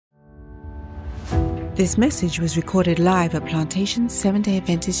This message was recorded live at Plantation Seventh-day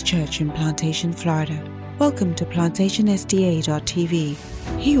Adventist Church in Plantation, Florida. Welcome to PlantationSDA.tv.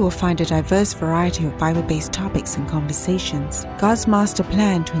 Here you will find a diverse variety of Bible-based topics and conversations. God's master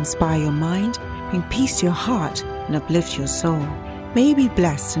plan to inspire your mind, bring peace to your heart, and uplift your soul. May you be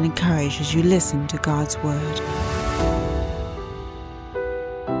blessed and encouraged as you listen to God's Word.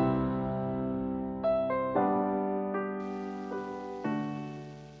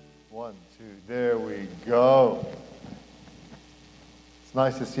 One, two, there we go. It's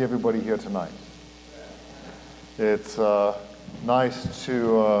nice to see everybody here tonight. It's nice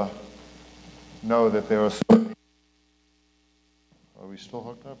to know that there are so many. Are we still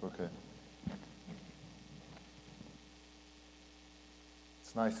hooked up? Okay.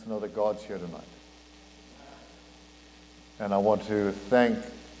 It's nice to know that God's here tonight. And I want to thank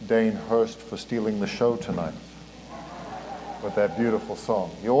Dane Hurst for stealing the show tonight with that beautiful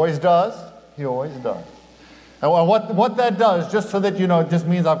song. He always does. He always does. And what that does, just so that you know, it just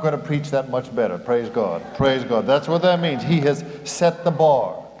means I've got to preach that much better. Praise God. Praise God. That's what that means. He has set the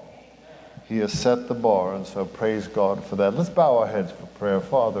bar. He has set the bar, and so praise God for that. Let's bow our heads for prayer.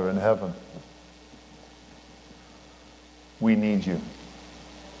 Father in heaven, we need you.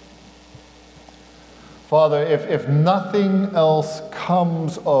 Father, if nothing else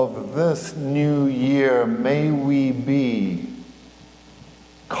comes of this new year, may we be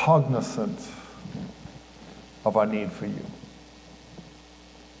cognizant of our need for you.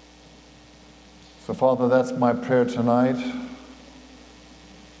 So, Father, that's my prayer tonight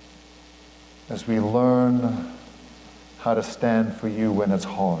as we learn how to stand for you when it's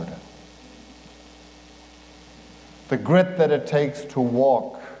hard. The grit that it takes to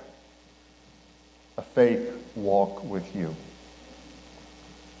walk a faith walk with you.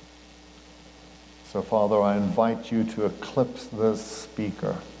 So, Father, I invite you to eclipse this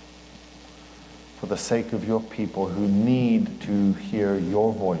speaker for the sake of your people who need to hear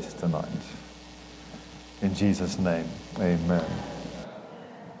your voice tonight. In Jesus' name, amen.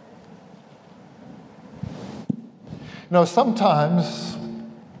 Sometimes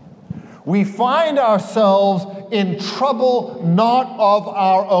we find ourselves in trouble not of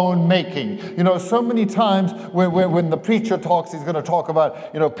our own making. So many times when the preacher talks, he's going to talk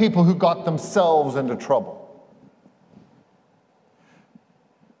about, people who got themselves into trouble.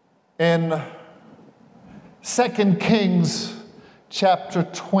 In 2 Kings chapter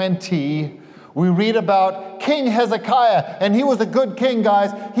 20, we read about King Hezekiah, and he was a good king,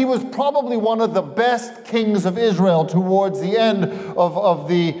 guys. He was probably one of the best kings of Israel towards the end of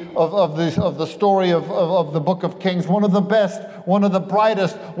the story of the book of Kings. One of the best, one of the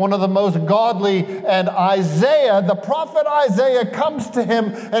brightest, one of the most godly. And Isaiah, the prophet Isaiah, comes to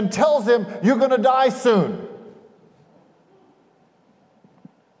him and tells him, "You're going to die soon."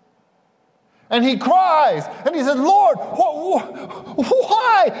 And he cries, and he says, "Lord,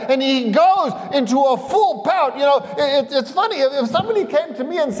 why?" And he goes into a full pout. It's funny, if somebody came to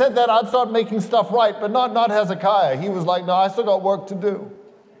me and said that, I'd start making stuff right, but not Hezekiah. He was like, "No, I still got work to do.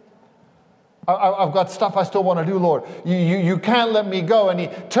 I've got stuff I still want to do, Lord. You can't let me go." And he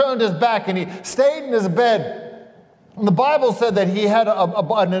turned his back, and he stayed in his bed. And the Bible said that he had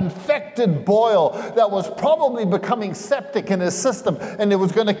an infected boil that was probably becoming septic in his system, and it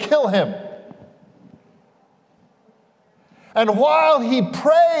was going to kill him. And while he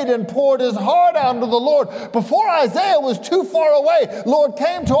prayed and poured his heart out to the Lord, before Isaiah was too far away, Lord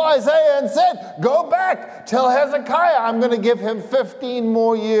came to Isaiah and said, "Go back, tell Hezekiah I'm going to give him 15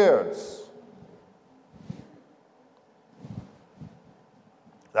 more years."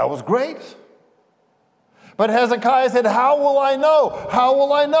 That was great. But Hezekiah said, "How will I know? How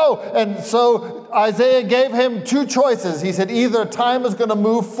will I know?" And so Isaiah gave him two choices. He said, either time is going to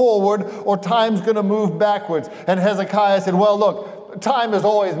move forward or time's going to move backwards. And Hezekiah said, "Well, look, time is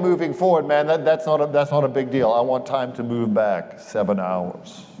always moving forward, man. That's not a big deal. I want time to move back 7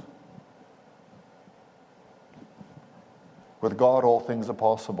 hours." With God, all things are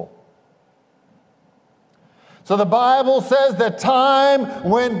possible. So the Bible says that time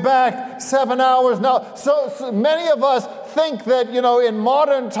went back 7 hours. Now, so many of us think that, in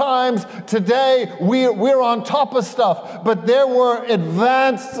modern times today, we're on top of stuff. But there were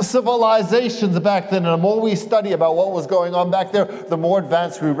advanced civilizations back then. And the more we study about what was going on back there, the more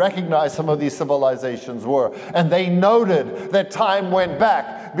advanced we recognize some of these civilizations were. And they noted that time went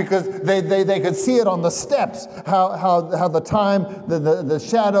back because they could see it on the steps, how the time, the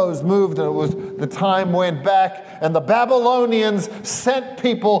shadows moved, and the time went back. And the Babylonians sent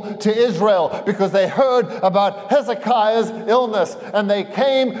people to Israel because they heard about Hezekiah's illness. And they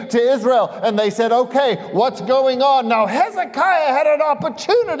came to Israel and they said, "Okay, what's going on?" Now Hezekiah had an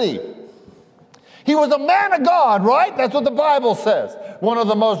opportunity. He was a man of God, right? That's what the Bible says. One of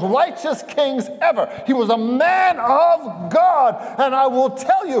the most righteous kings ever. He was a man of God. And I will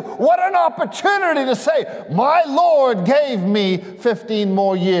tell you, what an opportunity to say, my Lord gave me 15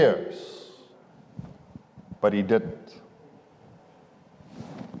 more years. But he didn't.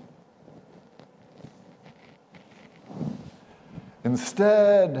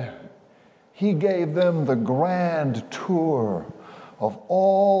 Instead, he gave them the grand tour of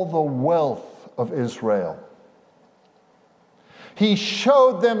all the wealth of Israel. He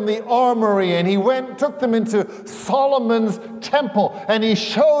showed them the armory, and he took them into Solomon's temple, and he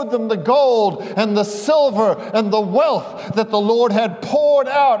showed them the gold and the silver and the wealth that the Lord had poured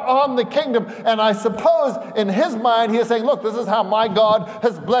out on the kingdom. And I suppose in his mind, he is saying, look, this is how my God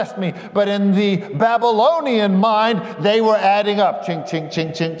has blessed me. But in the Babylonian mind, they were adding up. Ching, ching,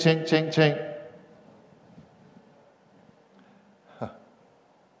 ching, ching, ching, ching, ching.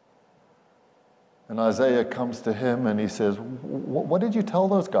 And Isaiah comes to him and he says, what did you tell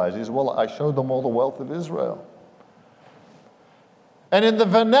those guys? He says, well, I showed them all the wealth of Israel. And in the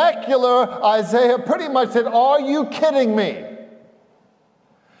vernacular, Isaiah pretty much said, are you kidding me?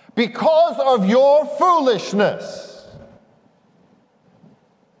 Because of your foolishness,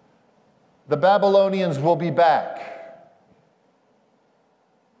 the Babylonians will be back.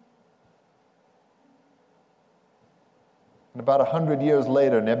 And about 100 years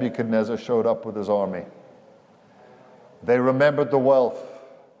later, Nebuchadnezzar showed up with his army. They remembered the wealth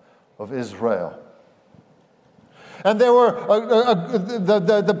of Israel. And there were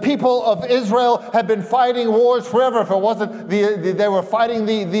the people of Israel had been fighting wars forever. If it wasn't they were fighting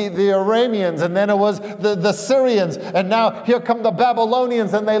the Arameans, and then it was the Syrians, and now here come the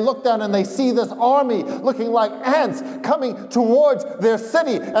Babylonians, and they look down and they see this army looking like ants coming towards their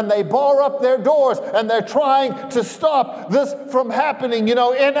city, and they bar up their doors, and they're trying to stop this from happening. You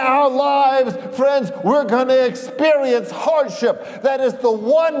know, in our lives, friends, we're going to experience hardship. That is the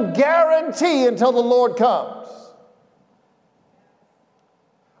one guarantee until the Lord comes.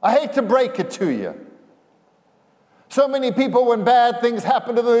 I hate to break it to you. So many people, when bad things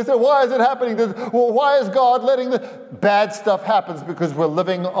happen to them, they say, why is it happening? Well, why is God letting the bad stuff happen? Because we're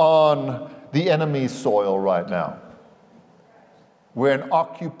living on the enemy's soil right now. We're in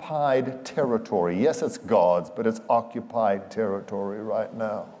occupied territory. Yes, it's God's, but it's occupied territory right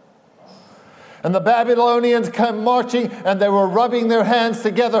now. And the Babylonians came marching, and they were rubbing their hands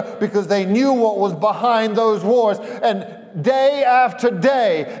together because they knew what was behind those wars. And day after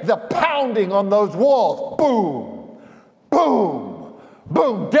day, the pounding on those walls, boom, boom,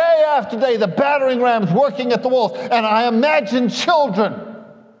 boom. Day after day, the battering rams working at the walls. And I imagine children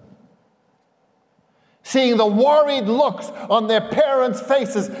seeing the worried looks on their parents'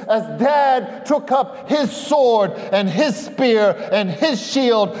 faces as Dad took up his sword and his spear and his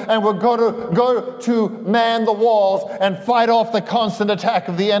shield and were going to go to man the walls and fight off the constant attack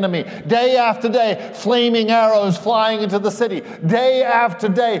of the enemy. Day after day, flaming arrows flying into the city. Day after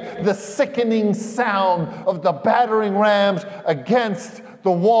day, the sickening sound of the battering rams against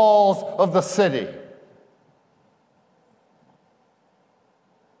the walls of the city.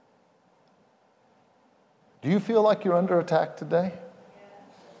 Do you feel like you're under attack today?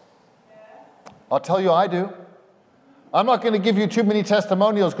 I'll tell you I do. I'm not going to give you too many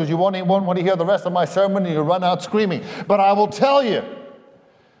testimonials because you won't want to hear the rest of my sermon and you'll run out screaming. But I will tell you,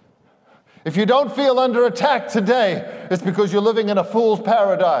 if you don't feel under attack today, it's because you're living in a fool's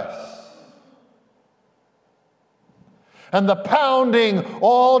paradise. And the pounding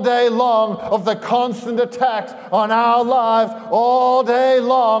all day long of the constant attacks on our lives all day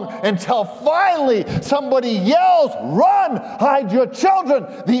long until finally somebody yells, run, hide your children.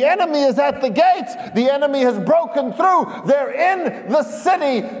 The enemy is at the gates. The enemy has broken through. They're in the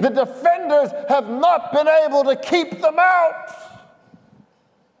city. The defenders have not been able to keep them out.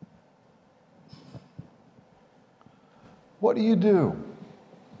 What do you do?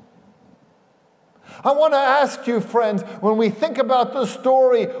 I want to ask you, friends, when we think about this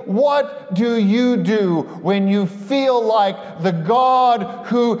story, what do you do when you feel like the God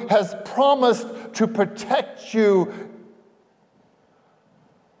who has promised to protect you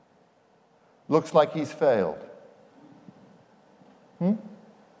looks like he's failed?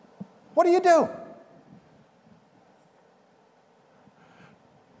 What do you do?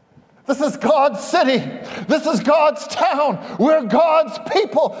 This is God's city. This is God's town. We're God's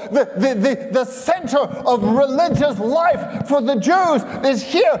people. The center of religious life for the Jews is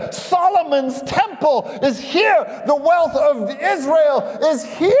here. Solomon's temple is here. The wealth of Israel is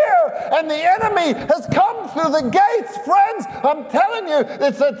here. And the enemy has come through the gates. Friends, I'm telling you,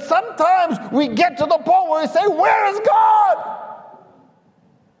 it's that sometimes we get to the point where we say, where is God?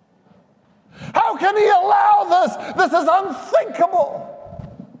 How can he allow this? This is unthinkable.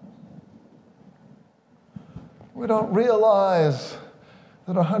 We don't realize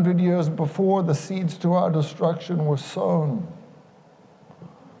that 100 years before, the seeds to our destruction were sown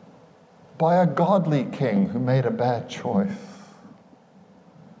by a godly king who made a bad choice.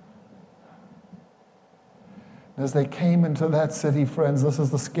 As they came into that city, friends, this is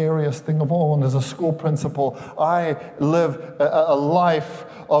the scariest thing of all. And as a school principal, I live a life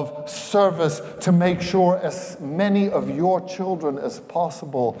of service to make sure as many of your children as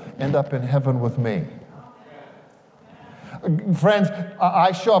possible end up in heaven with me. Friends,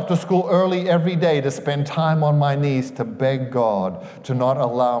 I show up to school early every day to spend time on my knees to beg God to not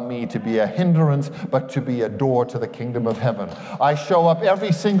allow me to be a hindrance, but to be a door to the kingdom of heaven. I show up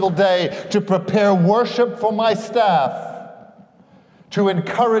every single day to prepare worship for my staff, to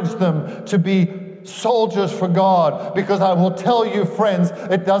encourage them to be soldiers for God, because I will tell you, friends,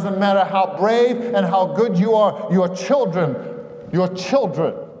 it doesn't matter how brave and how good you are, your children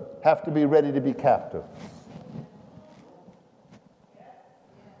have to be ready to be captive.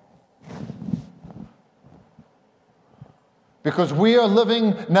 Because we are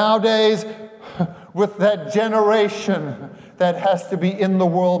living nowadays with that generation that has to be in the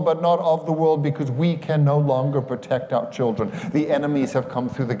world but not of the world, because we can no longer protect our children. The enemies have come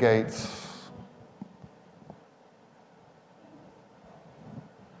through the gates.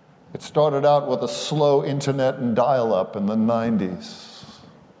 It started out with a slow internet and dial-up in the 90s.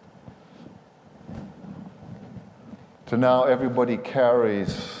 To now everybody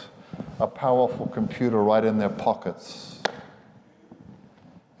carries a powerful computer right in their pockets.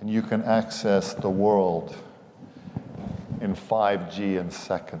 And you can access the world in 5G in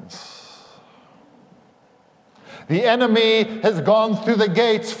seconds. The enemy has gone through the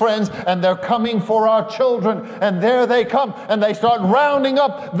gates, friends, and they're coming for our children. And there they come, and they start rounding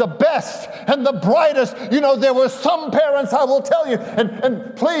up the best and the brightest. You know, there were some parents, I will tell you,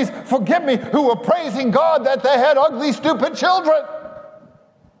 and please forgive me, who were praising God that they had ugly, stupid children.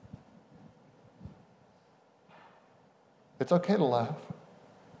 It's okay to laugh.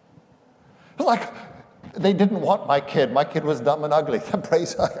 Like, they didn't want my kid. My kid was dumb and ugly.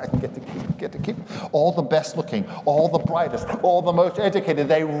 Praise God, I get to keep all the best looking, all the brightest, all the most educated.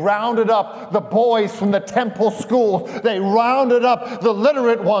 They rounded up the boys from the temple schools. They rounded up the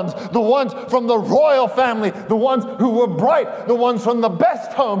literate ones, the ones from the royal family, the ones who were bright, the ones from the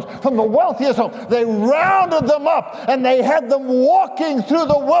best homes, from the wealthiest homes. They rounded them up, and they had them walking through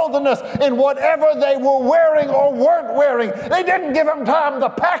the wilderness in whatever they were wearing or weren't wearing. They didn't give them time to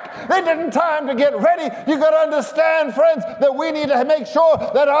pack. They didn't time to get ready. You got to understand, friends, that we need to make sure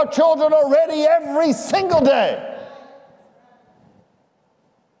that our children are ready every single day.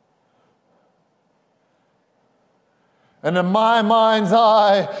 And in my mind's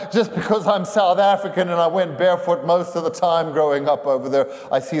eye, just because I'm South African and I went barefoot most of the time growing up over there,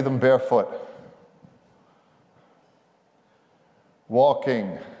 I see them barefoot,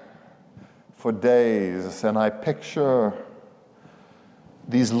 walking for days, and I picture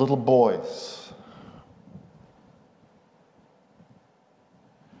these little boys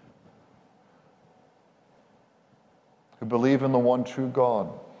who believe in the one true God.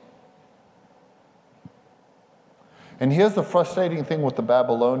 And here's the frustrating thing with the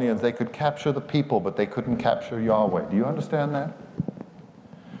Babylonians. They could capture the people, but they couldn't capture Yahweh. Do you understand that?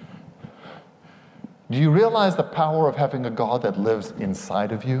 Do you realize the power of having a God that lives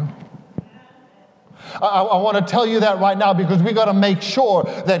inside of you? I want to tell you that right now, because we got to make sure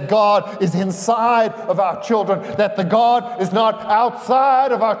that God is inside of our children, that the God is not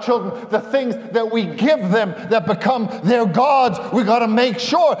outside of our children. The things that we give them that become their gods, we got to make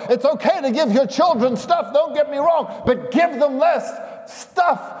sure. It's okay to give your children stuff, don't get me wrong, but give them less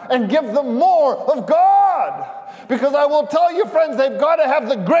stuff and give them more of God. Because I will tell you, friends, they've got to have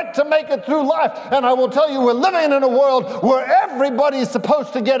the grit to make it through life. And I will tell you, we're living in a world where everybody's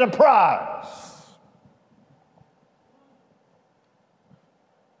supposed to get a prize.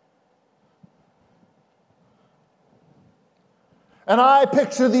 And I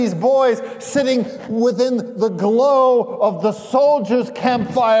picture these boys sitting within the glow of the soldiers'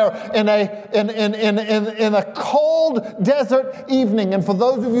 campfire in a cold desert evening. And for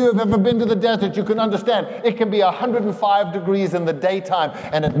those of you who have ever been to the desert, you can understand it can be 105 degrees in the daytime,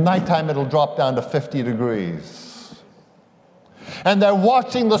 and at nighttime it'll drop down to 50 degrees. And they're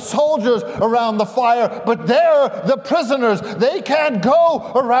watching the soldiers around the fire, but they're the prisoners. They can't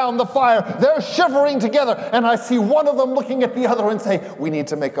go around the fire. They're shivering together. And I see one of them looking at the other and say, we need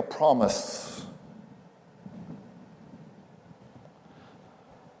to make a promise.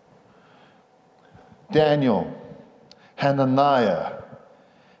 Daniel, Hananiah,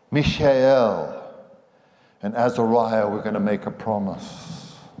 Mishael, And Azariah, we're going to make a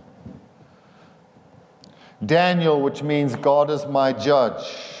promise. Daniel, which means God is my judge.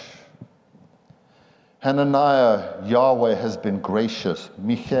 Hananiah, Yahweh has been gracious.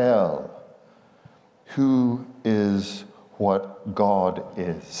 Michael, who is what God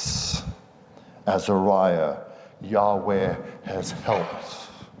is. Azariah, Yahweh has helped.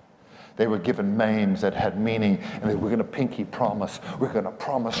 They were given names that had meaning, and they were going to pinky promise. We're going to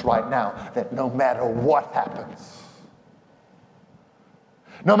promise right now that no matter what happens,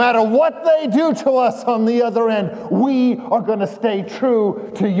 no matter what they do to us on the other end, we are going to stay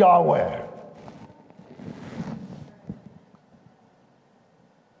true to Yahweh.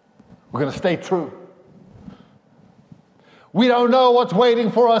 We're going to stay true. We don't know what's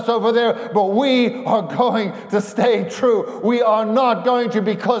waiting for us over there, but we are going to stay true. We are not going to,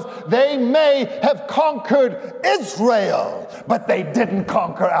 because they may have conquered Israel, but they didn't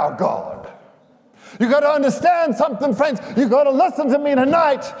conquer our God. You got to understand something, friends. You got to listen to me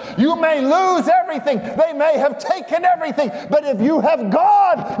tonight. You may lose everything. They may have taken everything, but if you have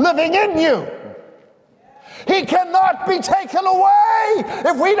God living in you, He cannot be taken away.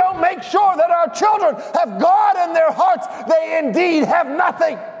 If we don't make sure that our children have God in their hearts, they indeed have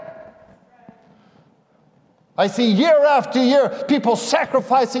nothing. I see year after year people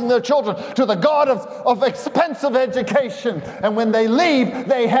sacrificing their children to the God of expensive education. And when they leave,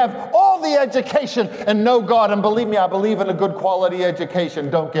 they have all the education and no God. And believe me, I believe in a good quality education.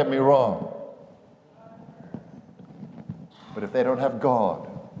 Don't get me wrong. But if they don't have God,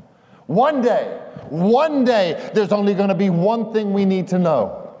 one day, there's only going to be one thing we need to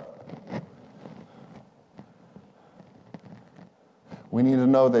know. We need to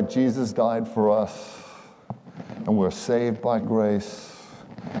know that Jesus died for us, and we're saved by grace,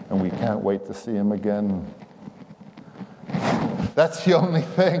 and we can't wait to see Him again. That's the only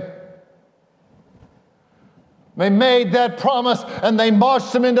thing. They made that promise, and they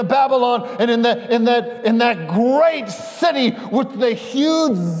marched them into Babylon, and in that great city with the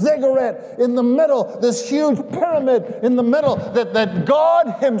huge ziggurat in the middle, this huge pyramid in the middle that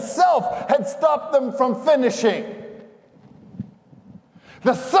God Himself had stopped them from finishing.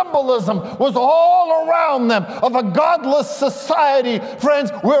 The symbolism was all around them of a godless society.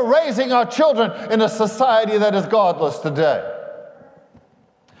 Friends, we're raising our children in a society that is godless today.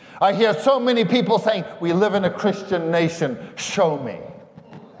 I hear so many people saying, we live in a Christian nation. Show me.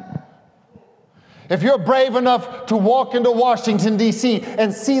 If you're brave enough to walk into Washington, D.C.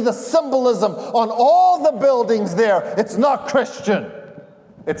 and see the symbolism on all the buildings there, it's not Christian.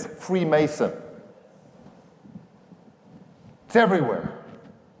 It's Freemason. It's everywhere.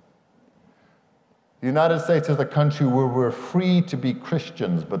 The United States is a country where we're free to be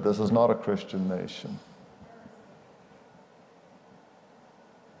Christians, but this is not a Christian nation.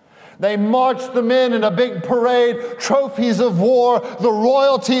 They marched them in a big parade, trophies of war, the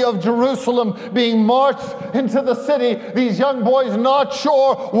royalty of Jerusalem being marched into the city. These young boys not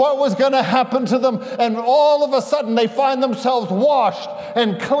sure what was going to happen to them, and all of a sudden they find themselves washed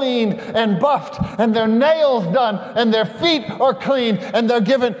and cleaned and buffed, and their nails done, and their feet are clean, and they're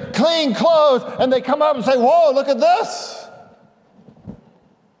given clean clothes, and they come up and say, whoa, look at this.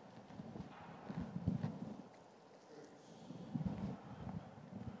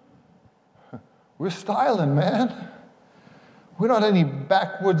 We're styling, man. We're not any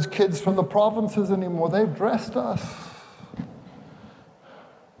backwoods kids from the provinces anymore. They've dressed us.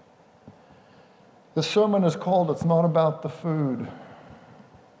 The sermon is called, It's Not About the Food.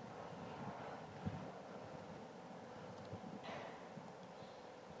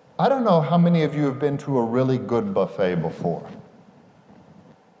 I don't know how many of you have been to a really good buffet before.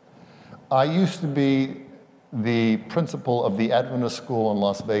 I used to be the principal of the Adventist school in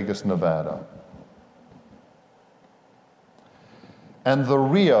Las Vegas, Nevada. And the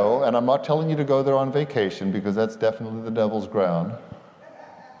Rio, and I'm not telling you to go there on vacation because that's definitely the devil's ground,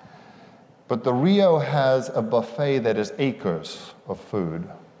 but the Rio has a buffet that is acres of food,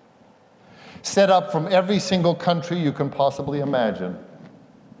 set up from every single country you can possibly imagine.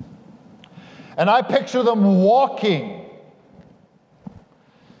 And I picture them walking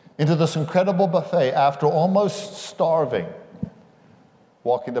into this incredible buffet after almost starving,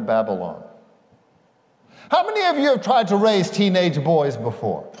 walking to Babylon. How many of you have tried to raise teenage boys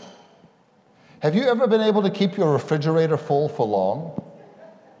before? Have you ever been able to keep your refrigerator full for long?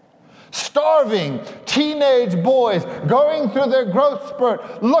 Starving teenage boys going through their growth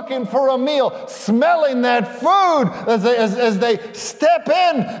spurt, looking for a meal, smelling that food as they step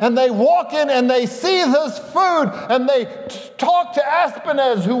in and they walk in and they see this food and they talk to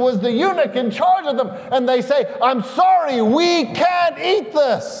Aspenez, who was the eunuch in charge of them, and they say, I'm sorry, we can't eat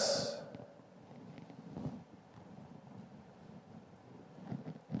this.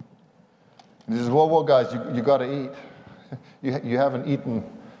 He says, whoa, guys, you got to eat. You haven't eaten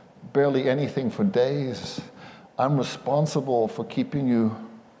barely anything for days. I'm responsible for keeping you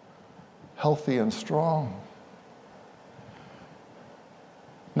healthy and strong.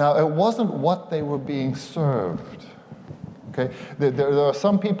 Now, it wasn't what they were being served. Okay? There are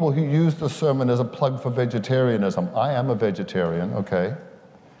some people who use the sermon as a plug for vegetarianism. I am a vegetarian, okay?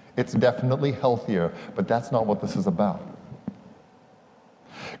 It's definitely healthier, but that's not what this is about.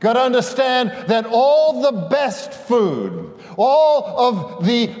 Got to understand that all the best food, all of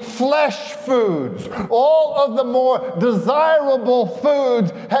the flesh foods, all of the more desirable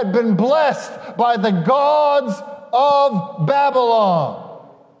foods had been blessed by the gods of Babylon.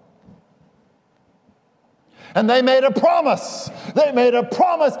 And they made a promise. They made a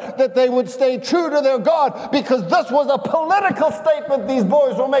promise that they would stay true to their God, because this was a political statement these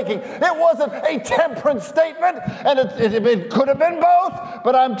boys were making. It wasn't a temperance statement, and it could have been both,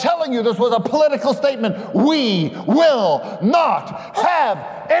 but I'm telling you, this was a political statement. We will not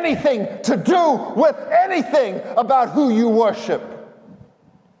have anything to do with anything about who you worship.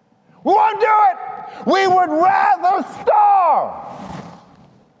 We won't do it. We would rather starve.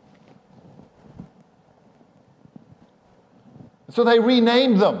 So they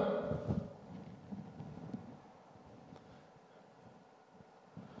renamed them.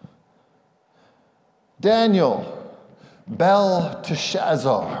 Daniel,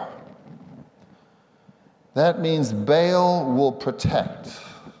 Belteshazzar. That means Baal will protect.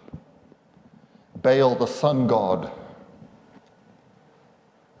 Baal, the sun god.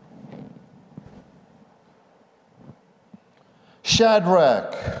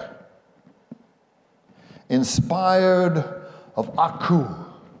 Shadrach, inspired of Aku,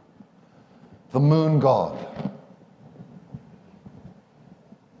 the moon god.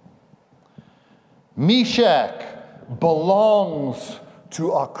 Meshach belongs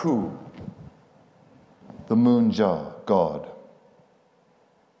to Aku, the moon god.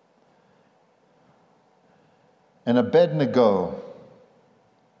 And Abednego,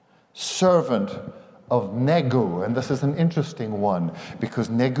 servant of Negu. And this is an interesting one, because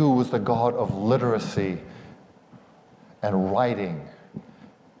Negu was the god of literacy and writing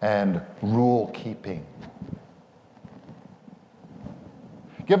and rule keeping.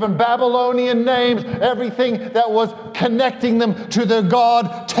 Given Babylonian names, everything that was connecting them to their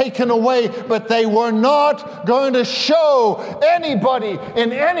God taken away, but they were not going to show anybody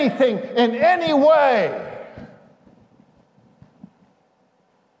in anything, in any way,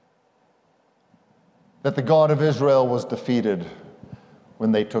 that the God of Israel was defeated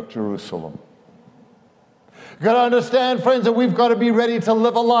when they took Jerusalem. You've got to understand, friends, that we've got to be ready to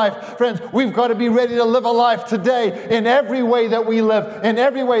live a life. Friends, we've got to be ready to live a life today in every way that we live, in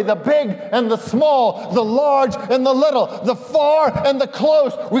every way, the big and the small, the large and the little, the far and the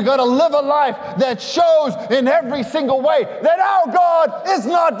close. We've got to live a life that shows in every single way that our God is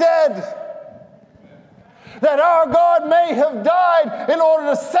not dead. That our God may have died in order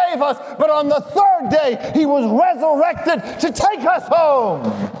to save us, but on the third day, he was resurrected to take us home.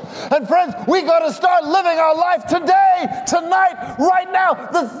 And friends, we got to start living our life today, tonight, right now,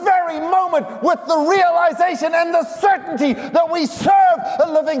 this very moment, with the realization and the certainty that we serve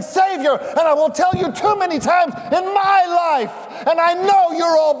a living Savior. And I will tell you too many times in my life, and I know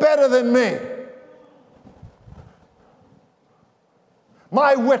you're all better than me,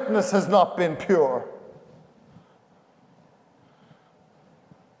 my witness has not been pure.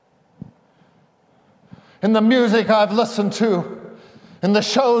 In the music I've listened to, in the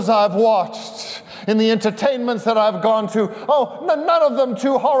shows I've watched, in the entertainments that I've gone to, none of them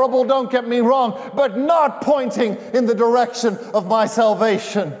too horrible, don't get me wrong, but not pointing in the direction of my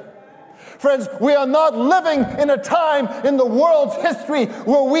salvation. Friends, we are not living in a time in the world's history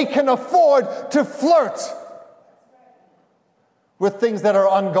where we can afford to flirt with things that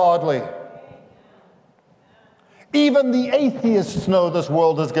are ungodly. Even the atheists know this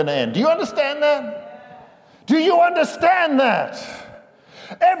world is going to end. Do you understand that? Do you understand that?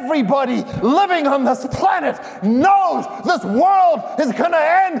 Everybody living on this planet knows this world is going to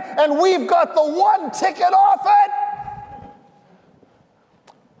end, and we've got the one ticket off it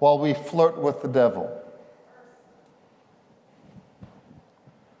while we flirt with the devil.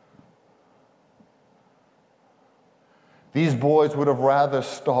 These boys would have rather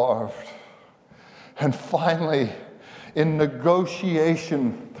starved. And finally, in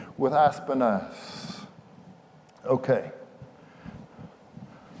negotiation with Ashpenaz, okay,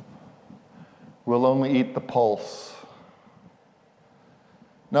 we'll only eat the pulse.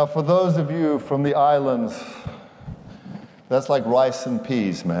 Now, for those of you from the islands, that's like rice and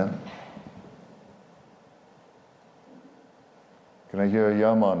peas, man. Can I hear a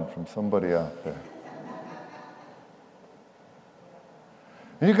yaman from somebody out there?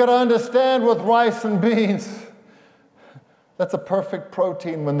 You got to understand with rice and beans, that's a perfect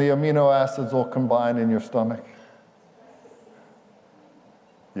protein when the amino acids all combine in your stomach.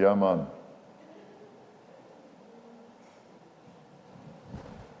 Yaman.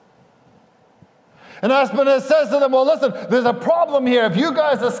 And Aspenez says to them, well, listen, there's a problem here. If you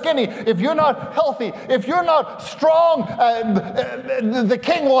guys are skinny, if you're not healthy, if you're not strong, the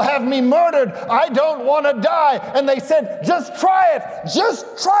king will have me murdered. I don't want to die. And they said, just try it.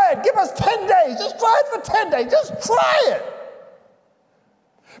 Just try it. Give us 10 days. Just try it for 10 days. Just try it.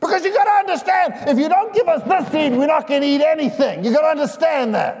 Because you got to understand, if you don't give us this seed, we're not going to eat anything. You got to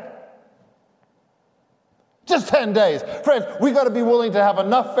understand that. Just 10 days. Friends, we got to be willing to have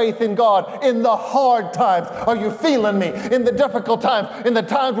enough faith in God in the hard times. Are you feeling me? In the difficult times, in the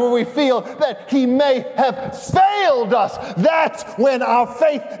times where we feel that He may have failed us. That's when our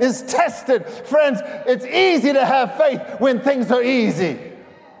faith is tested. Friends, it's easy to have faith when things are easy.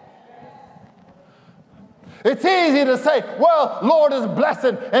 It's easy to say, well, Lord is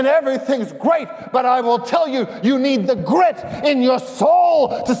blessed and everything's great, but I will tell you, you need the grit in your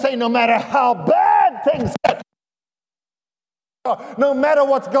soul to say no matter how bad things get, no matter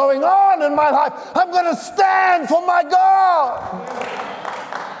what's going on in my life, I'm going to stand for my God.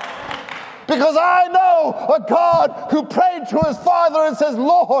 Because I know a God who prayed to His Father and says,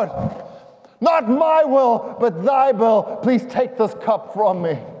 Lord, not my will, but Thy will, please take this cup from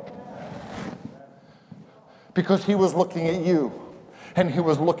me. Because He was looking at you, and He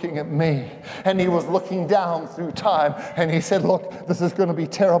was looking at me, and He was looking down through time, and He said, look, this is going to be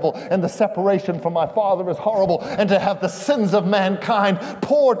terrible, and the separation from my Father is horrible, and to have the sins of mankind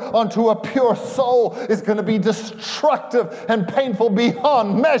poured onto a pure soul is going to be destructive and painful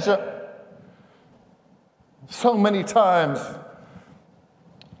beyond measure. So many times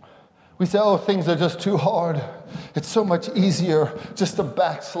we say, oh, things are just too hard. It's so much easier just to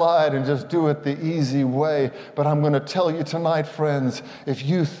backslide and just do it the easy way. But I'm going to tell you tonight, friends, if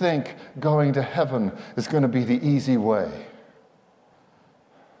you think going to heaven is going to be the easy way,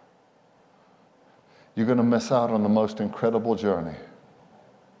 you're going to miss out on the most incredible journey.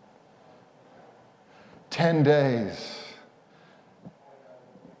 10 days,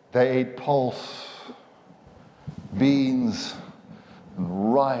 they ate pulse, beans,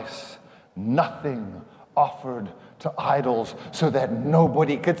 and rice, nothing offered to idols, so that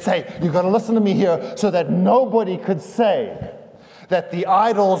nobody could say, you got to listen to me here, so that nobody could say that the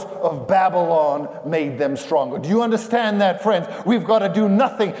idols of Babylon made them stronger. Do you understand that, friends? We've got to do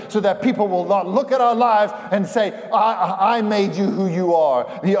nothing so that people will not look at our lives and say, I made you who you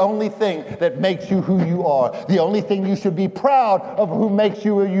are. The only thing that makes you who you are, the only thing you should be proud of who makes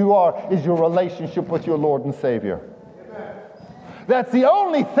you who you are, is your relationship with your Lord and Savior. Amen. That's the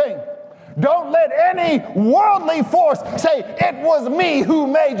only thing. Don't let any worldly force say, it was me who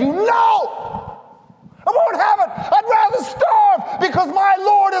made you. No! I won't have it. I'd rather starve because my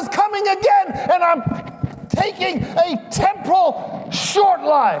Lord is coming again and I'm taking a temporal short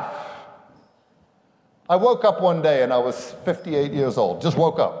life. I woke up one day and I was 58 years old. Just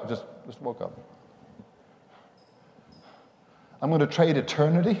woke up. Just woke up. I'm going to trade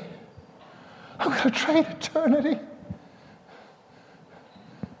eternity. I'm going to trade eternity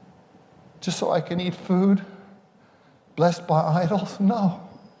just so I can eat food blessed by idols? No.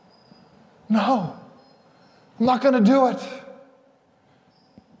 I'm not going to do it.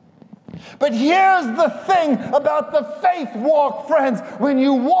 But here's the thing about the faith walk, friends. When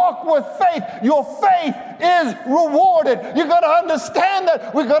you walk with faith, your faith is rewarded. You've got to understand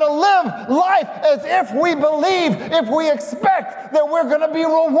that we've got to live life as if we believe, if we expect that we're going to be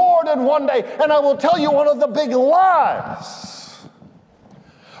rewarded one day. And I will tell you one of the big lies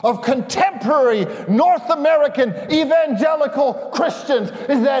of contemporary North American evangelical Christians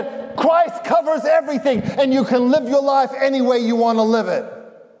is that Christ covers everything and you can live your life any way you want to live it.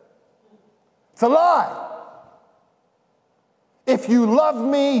 It's a lie. If you love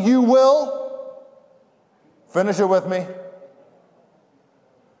me, you will. Finish it with me.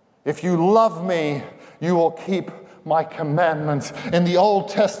 If you love me, you will keep my commandments. In the Old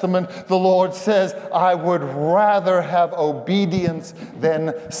Testament, the Lord says, I would rather have obedience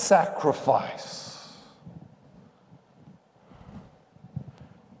than sacrifice.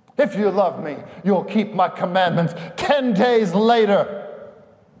 If you love me, you'll keep my commandments. 10 days later,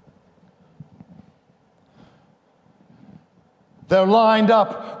 They're lined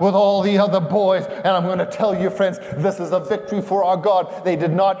up with all the other boys. And I'm going to tell you, friends, this is a victory for our God. They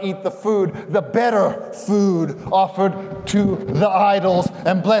did not eat the food, the better food offered to the idols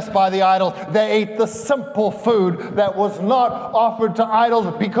and blessed by the idols. They ate the simple food that was not offered to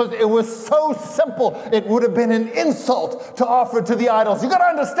idols because it was so simple. It would have been an insult to offer to the idols. You got to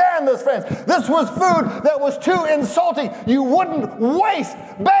understand this, friends. This was food that was too insulting. You wouldn't waste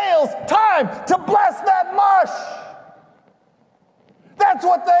Baal's time to bless that mush. That's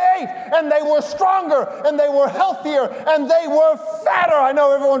what they ate, and they were stronger, and they were healthier, and they were fatter. I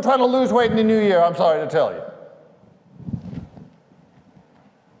know everyone trying to lose weight in the new year, I'm sorry to tell you.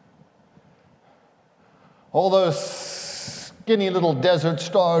 All those skinny little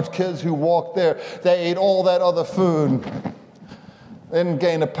desert-starved kids who walked there, they ate all that other food, they didn't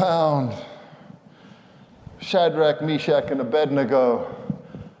gain a pound. Shadrach, Meshach, and Abednego,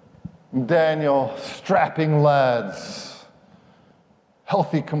 Daniel, strapping lads,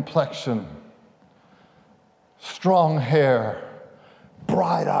 healthy complexion, strong hair,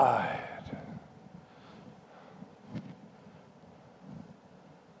 bright-eyed.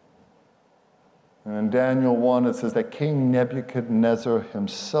 And in Daniel 1, it says that King Nebuchadnezzar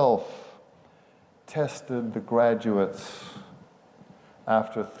himself tested the graduates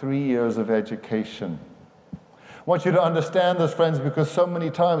after 3 years of education. I want you to understand this, friends, because so many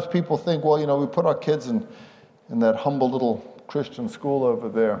times people think, well, we put our kids in that humble little Christian school over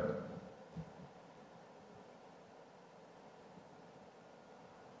there.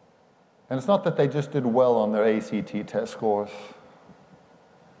 And it's not that they just did well on their ACT test scores.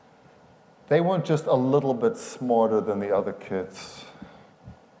 They weren't just a little bit smarter than the other kids.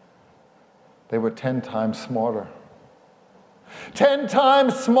 They were 10 times smarter. 10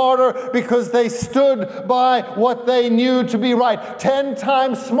 times smarter because they stood by what they knew to be right. 10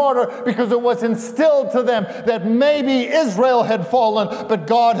 times smarter because it was instilled to them that maybe Israel had fallen, but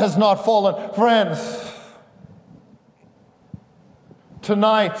God has not fallen. Friends,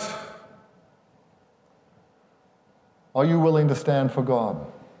 tonight, are you willing to stand for God?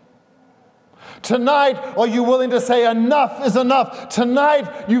 Tonight, are you willing to say enough is enough?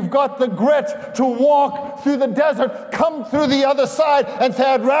 Tonight, you've got the grit to walk through the desert, come through the other side and say,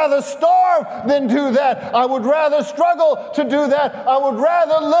 I'd rather starve than do that. I would rather struggle to do that. I would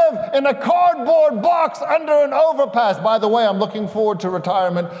rather live in a cardboard box under an overpass. By the way, I'm looking forward to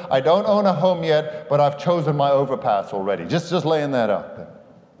retirement. I don't own a home yet, but I've chosen my overpass already. Just laying that out there.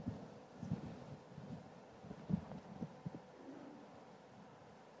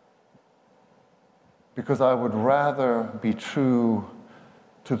 Because I would rather be true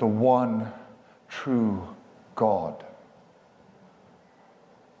to the one true God.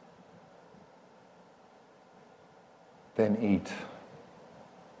 Than eat.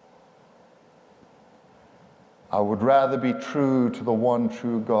 I would rather be true to the one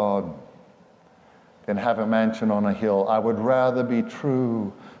true God than have a mansion on a hill. I would rather be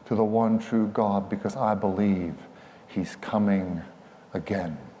true to the one true God because I believe He's coming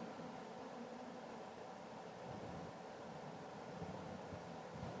again.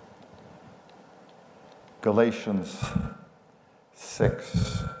 Galatians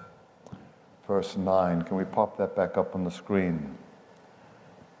 6, verse 9. Can we pop that back up on the screen?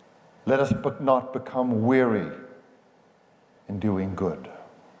 Let us not become weary in doing good.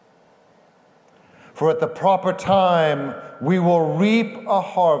 For at the proper time we will reap a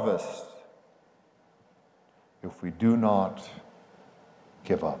harvest if we do not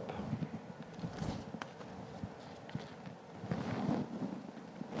give up.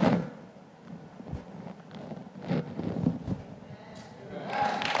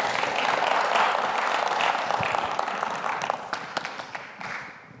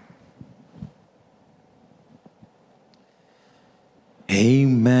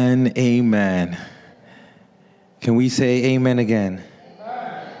 Amen, amen. Can we say amen again?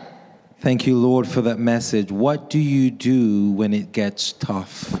 Amen. Thank you, Lord, for that message. What do you do when it gets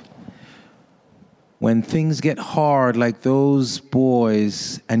tough? When things get hard like those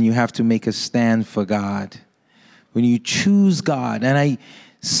boys and you have to make a stand for God. When you choose God. And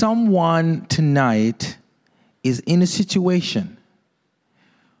someone tonight is in a situation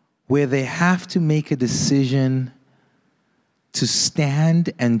where they have to make a decision to stand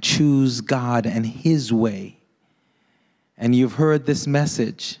and choose God and His way. And you've heard this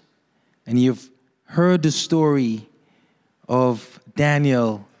message, and you've heard the story of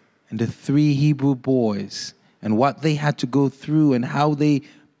Daniel and the 3 Hebrew boys and what they had to go through and how they,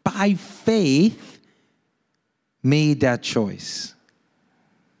 by faith, made that choice.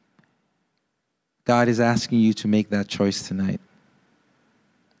 God is asking you to make that choice tonight.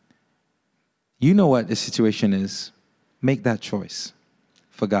 You know what the situation is. make that choice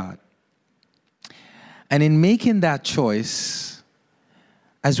for God. And in making that choice,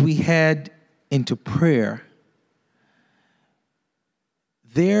 as we head into prayer,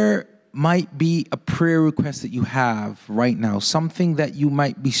 there might be a prayer request that you have right now, something that you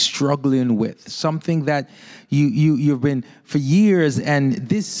might be struggling with, something that you've been for years, and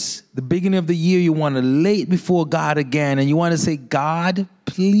the beginning of the year, you want to lay it before God again, and you want to say, God,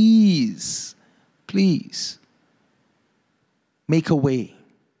 please make a way.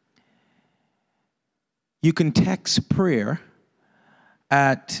 You can text prayer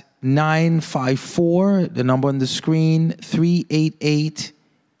at 954, the number on the screen,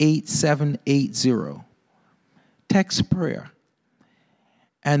 388-8780. Text prayer.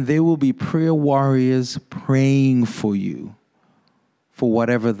 And there will be prayer warriors praying for you for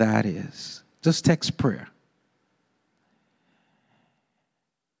whatever that is. Just text prayer.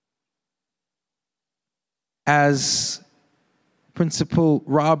 As Principal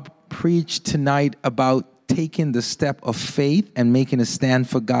Rob preached tonight about taking the step of faith and making a stand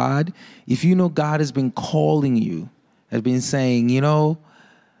for God, if you know God has been calling you, has been saying,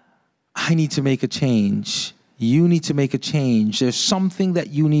 I need to make a change. You need to make a change. There's something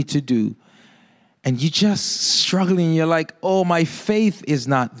that you need to do. And you're just struggling. You're like, oh, my faith is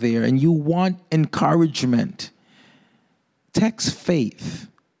not there. And you want encouragement. Text faith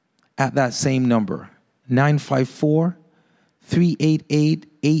at that same number,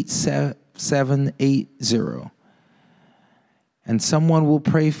 954-388-8780. And someone will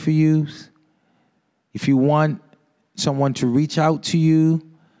pray for you. If you want someone to reach out to you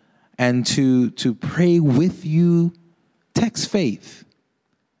and to pray with you, text faith.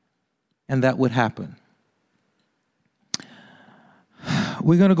 And that would happen.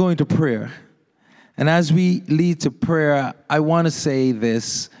 We're going to go into prayer. And as we lead to prayer, I want to say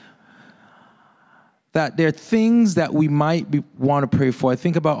this, that there are things that we might want to pray for. I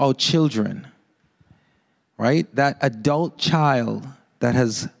think about our children, right? That adult child that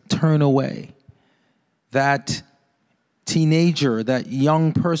has turned away, that teenager, that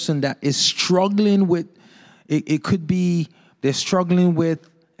young person that is struggling with, it could be they're struggling with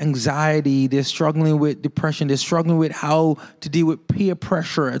anxiety, they're struggling with depression, they're struggling with how to deal with peer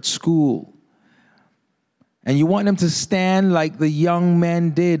pressure at school. And you want them to stand like the young men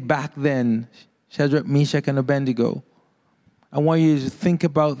did back then, Shadrach, Meshach, and Abednego. I want you to think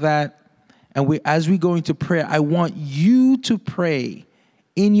about that. And as we go into prayer, I want you to pray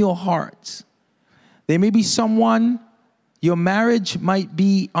in your hearts. There may be someone, your marriage might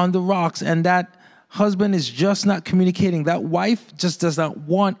be on the rocks, and that husband is just not communicating. That wife just does not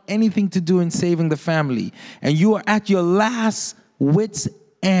want anything to do in saving the family. And you are at your last wit's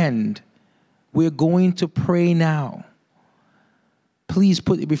end. We're going to pray now. Please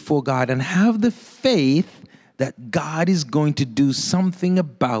put it before God and have the faith that God is going to do something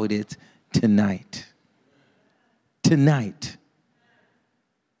about it tonight. Tonight.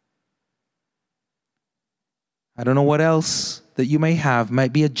 I don't know what else that you may have.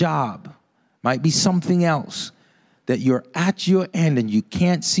 Might be a job. Might be something else that you're at your end and you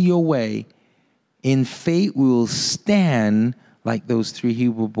can't see your way. In faith, we will stand like those 3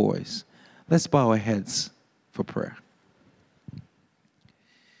 Hebrew boys. Let's bow our heads for prayer.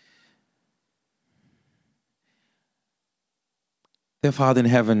 Dear Father in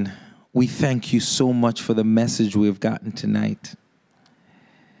heaven, we thank you so much for the message we've gotten tonight.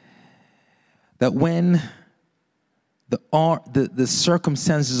 That when the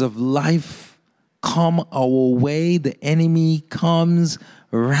circumstances of life come our way, the enemy comes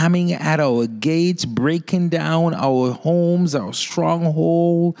ramming at our gates, breaking down our homes, our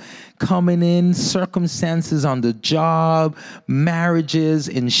stronghold, coming in, circumstances on the job, marriages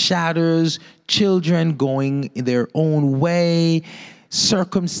in shatters, children going their own way,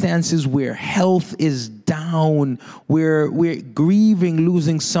 circumstances where health is down, where we're grieving,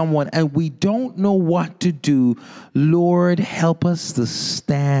 losing someone, and we don't know what to do. Lord, help us to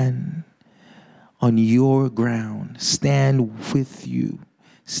stand on your ground, stand with you,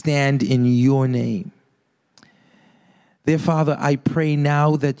 stand in your name. Dear Father, I pray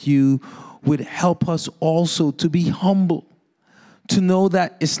now that you would help us also to be humble, to know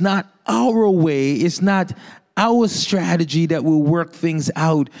that it's not our way, it's not our strategy that will work things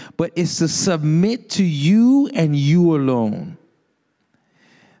out, but it's to submit to you and you alone.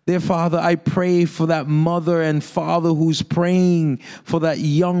 Dear Father, I pray for that mother and father who's praying for that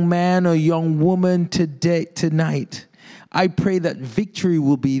young man or young woman tonight. I pray that victory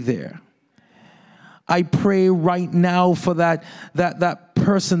will be there. I pray right now for that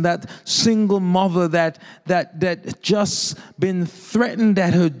person, that single mother that just been threatened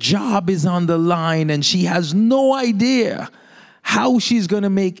that her job is on the line and she has no idea how she's going to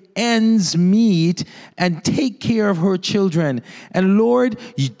make ends meet and take care of her children. And Lord,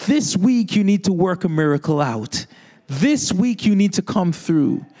 this week you need to work a miracle out. This week you need to come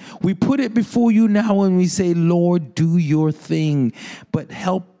through. We put it before you now and we say, Lord, do your thing. But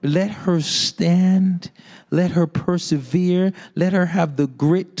let her stand. Let her persevere. Let her have the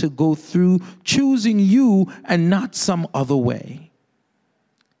grit to go through, choosing you and not some other way.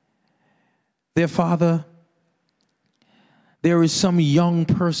 Dear Father, there is some young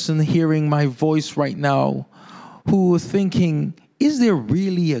person hearing my voice right now who is thinking, is there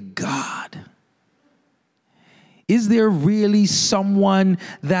really a God? Is there really someone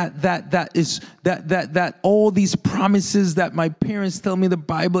that all these promises that my parents tell me the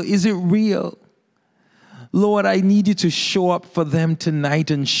Bible, is it real? Lord, I need you to show up for them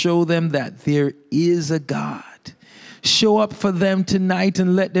tonight and show them that there is a God. Show up for them tonight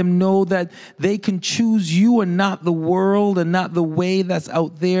and let them know that they can choose you and not the world and not the way that's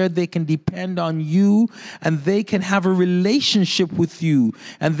out there. They can depend on you and they can have a relationship with you.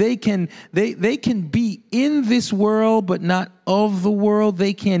 And they can be in this world but not of the world.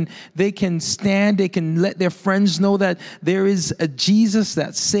 They can stand, they can let their friends know that there is a Jesus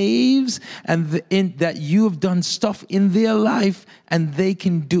that saves and that you have done stuff in their life and they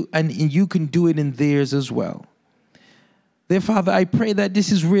can do, and you can do it in theirs as well. Dear Father, I pray that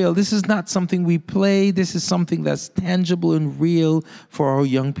this is real. This is not something we play. This is something that's tangible and real for our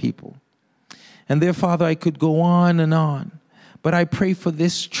young people. And dear Father, I could go on, but I pray for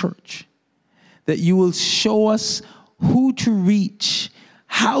this church that you will show us who to reach,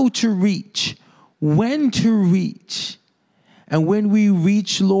 how to reach, when to reach. And when we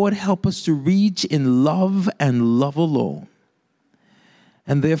reach, Lord, help us to reach in love and love alone.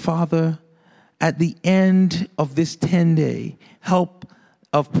 And dear Father, at the end of this 10-day help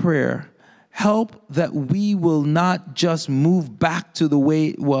of prayer, help that we will not just move back to the way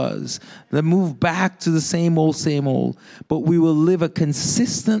it was, that move back to the same old, but we will live a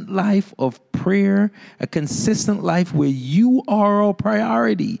consistent life of prayer, a consistent life where you are our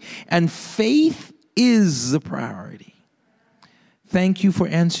priority and faith is the priority. Thank you for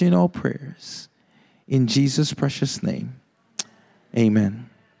answering our prayers. In Jesus' precious name, amen.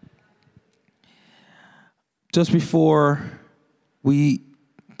 Just before we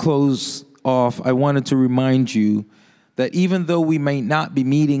close off, I wanted to remind you that even though we may not be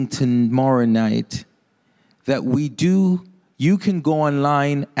meeting tomorrow night, that you can go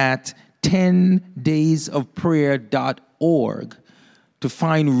online at 10daysofprayer.org to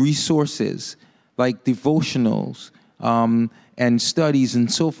find resources like devotionals and studies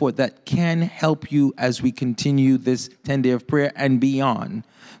and so forth that can help you as we continue this 10-day of prayer and beyond.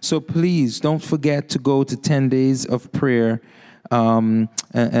 So please don't forget to go to 10 Days of Prayer and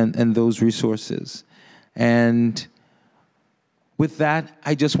those resources. And with that,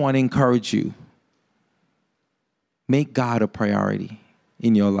 I just want to encourage you. Make God a priority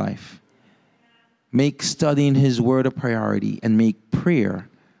in your life. Make studying His Word a priority and make prayer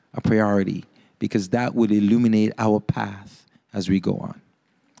a priority, because that will illuminate our path as we go on.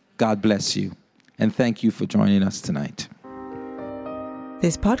 God bless you, and thank you for joining us tonight.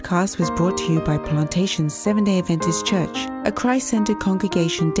 This podcast was brought to you by Plantation Seventh-day Adventist Church, a Christ-centered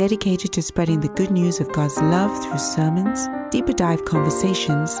congregation dedicated to spreading the good news of God's love through sermons, deeper dive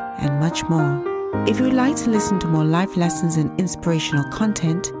conversations, and much more. If you would like to listen to more life lessons and inspirational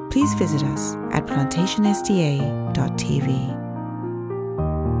content, please visit us at plantationsda.tv.